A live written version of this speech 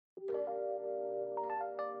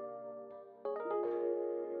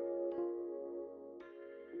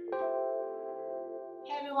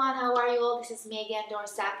this is me again,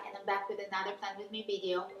 dor.sack, and I'm back with another Plan With Me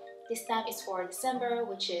video. This time is for December,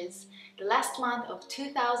 which is the last month of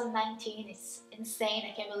 2019. It's insane.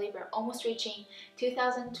 I can't believe we're almost reaching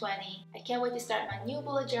 2020. I can't wait to start my new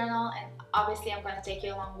bullet journal, and obviously I'm going to take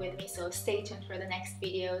you along with me, so stay tuned for the next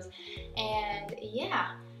videos. And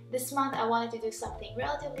yeah, this month I wanted to do something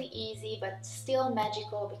relatively easy but still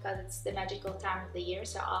magical because it's the magical time of the year.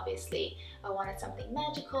 So obviously I wanted something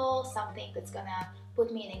magical, something that's gonna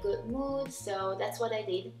put me in a good mood. So that's what I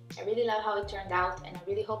did. I really love how it turned out and I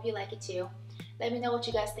really hope you like it too. Let me know what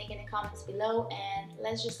you guys think in the comments below and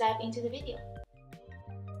let's just dive into the video.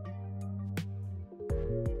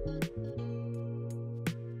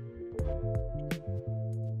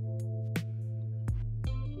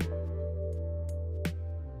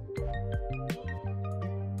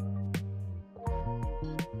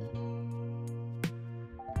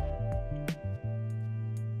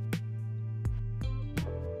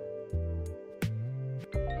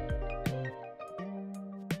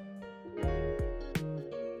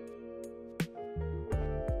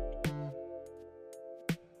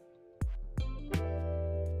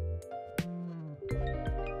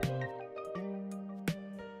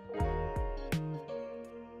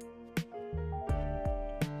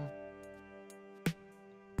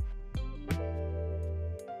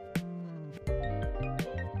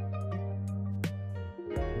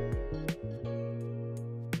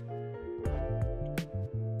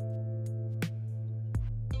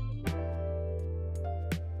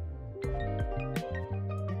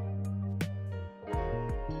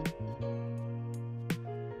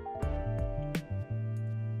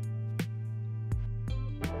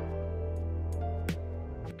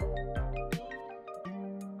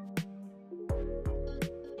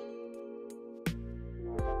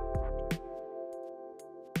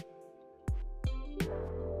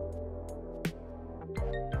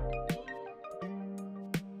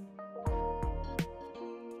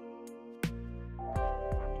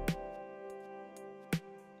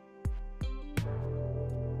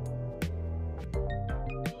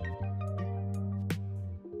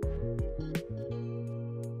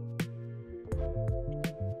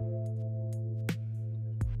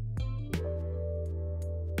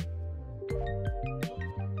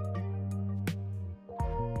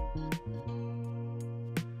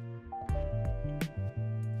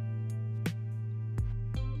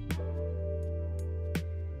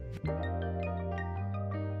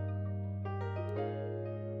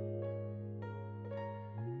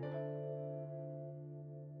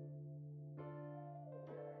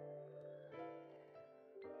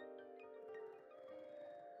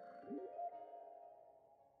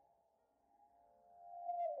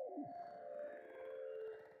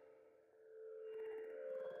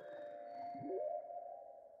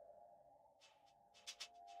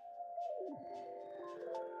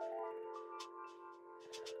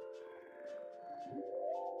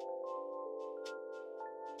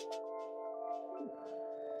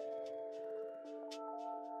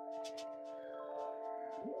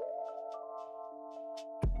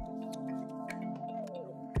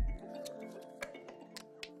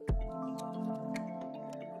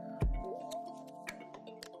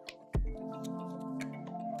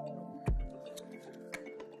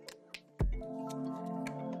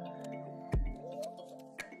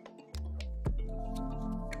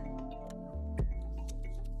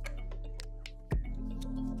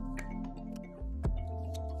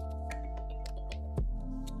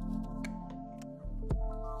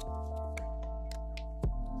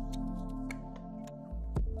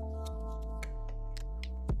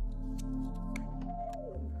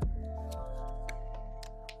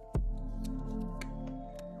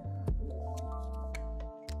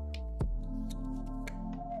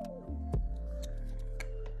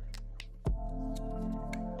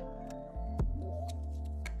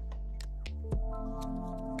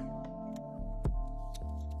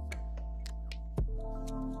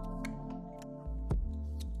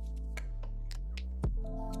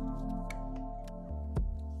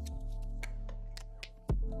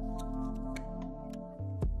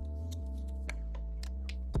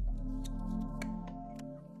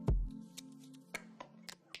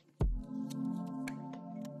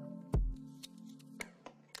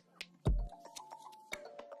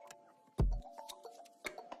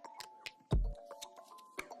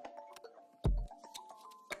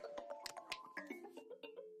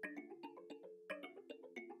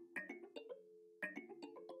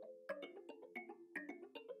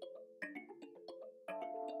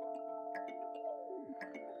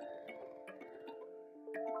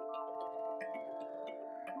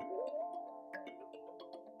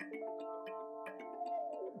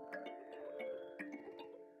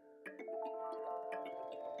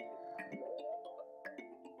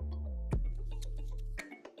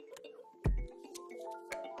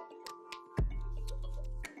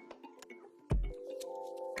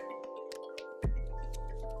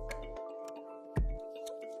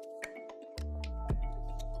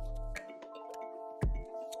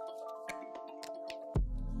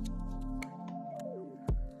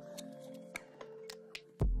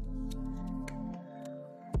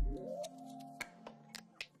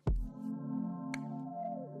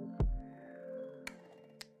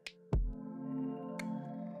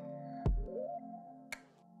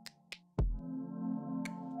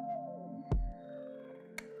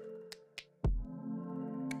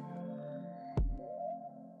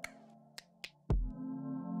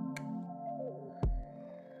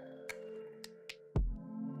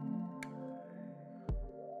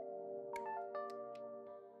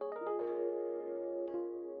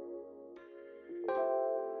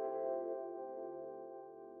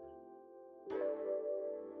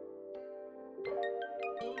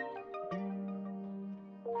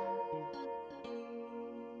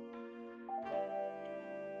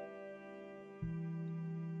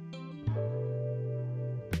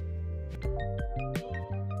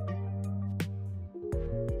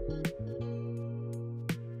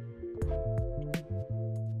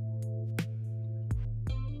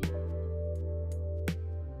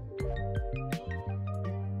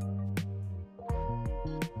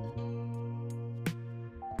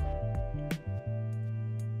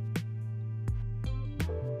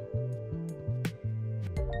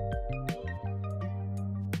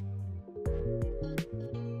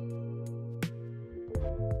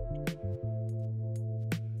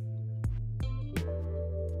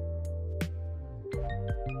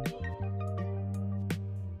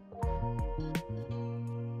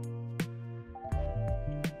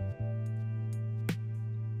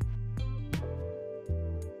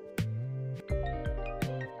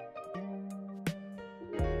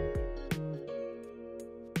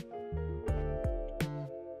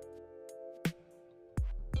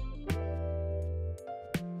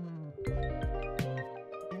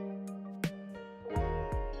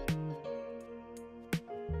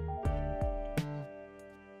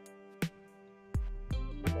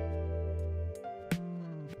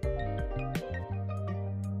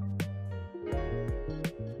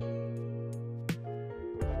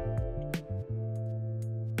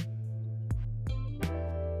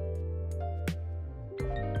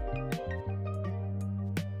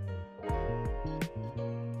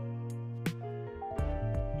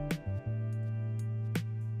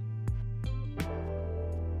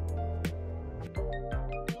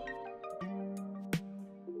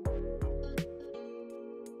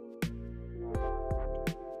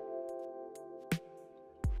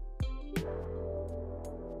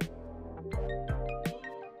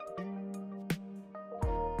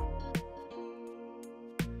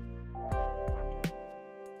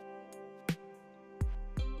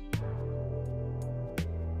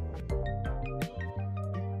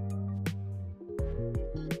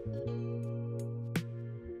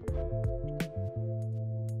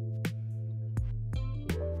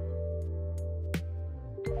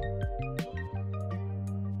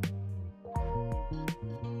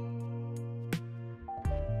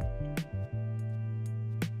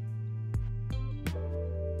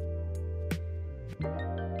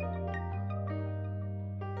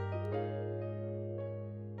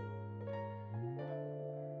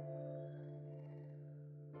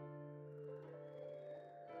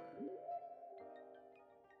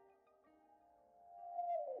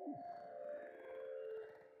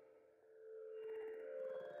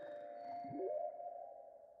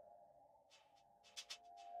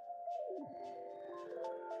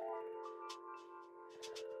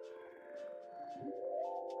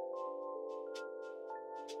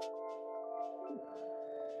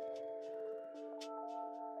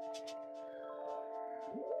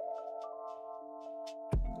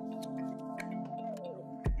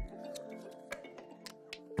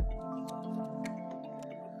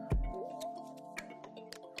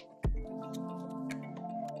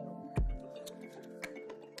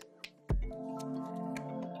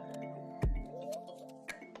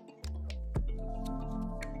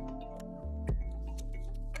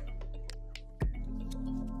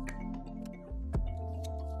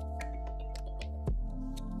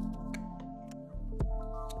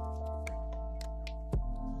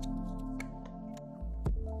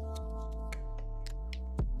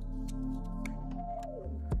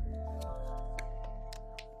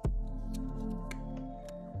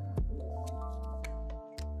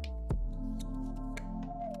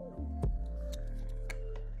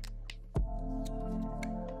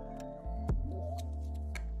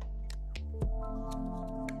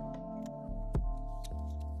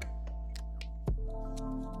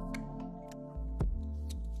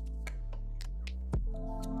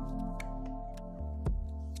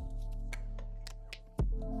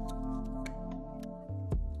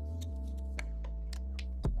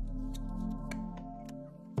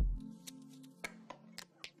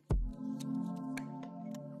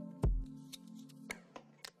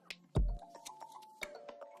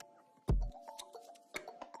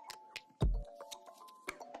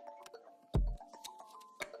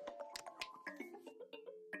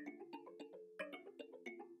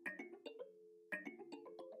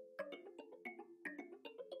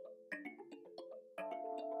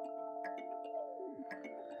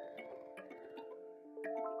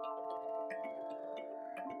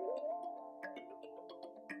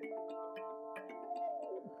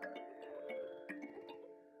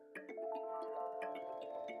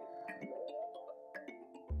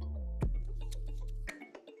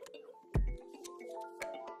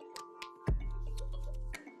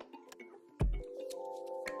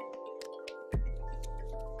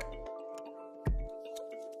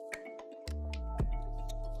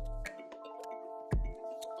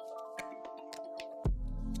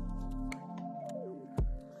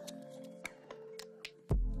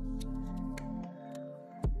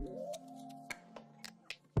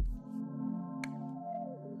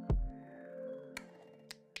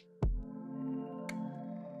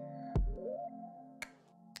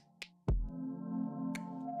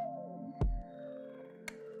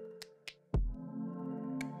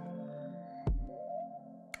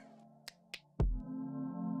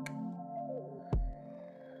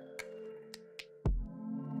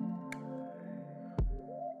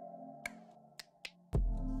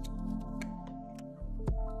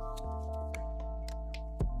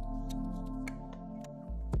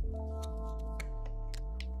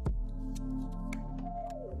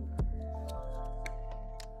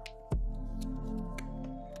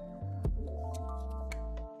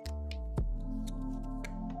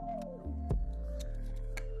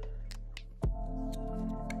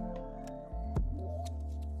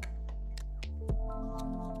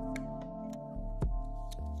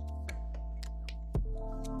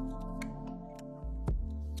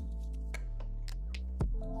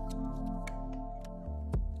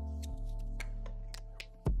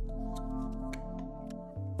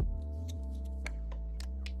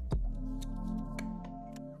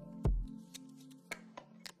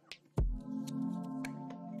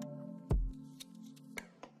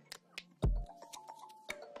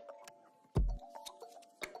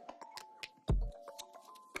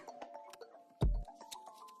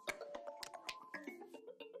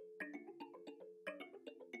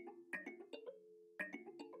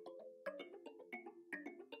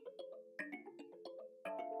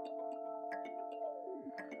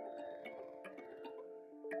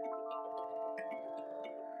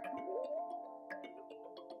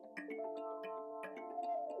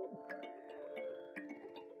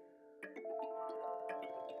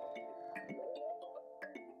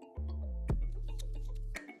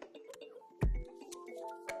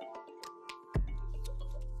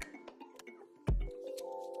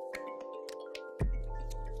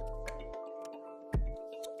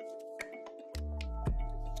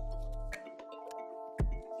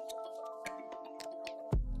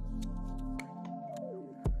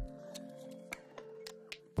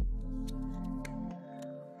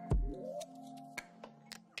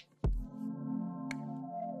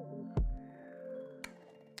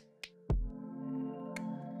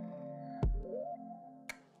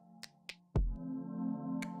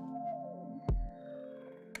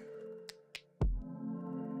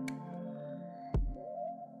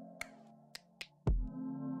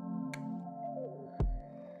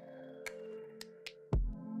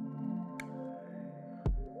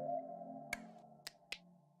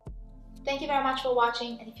 Thank you very much for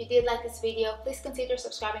watching, and if you did like this video, please consider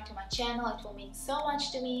subscribing to my channel. It will mean so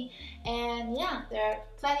much to me. And yeah, there are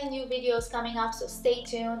plenty new videos coming up, so stay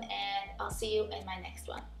tuned, and I'll see you in my next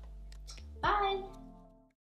one. Bye!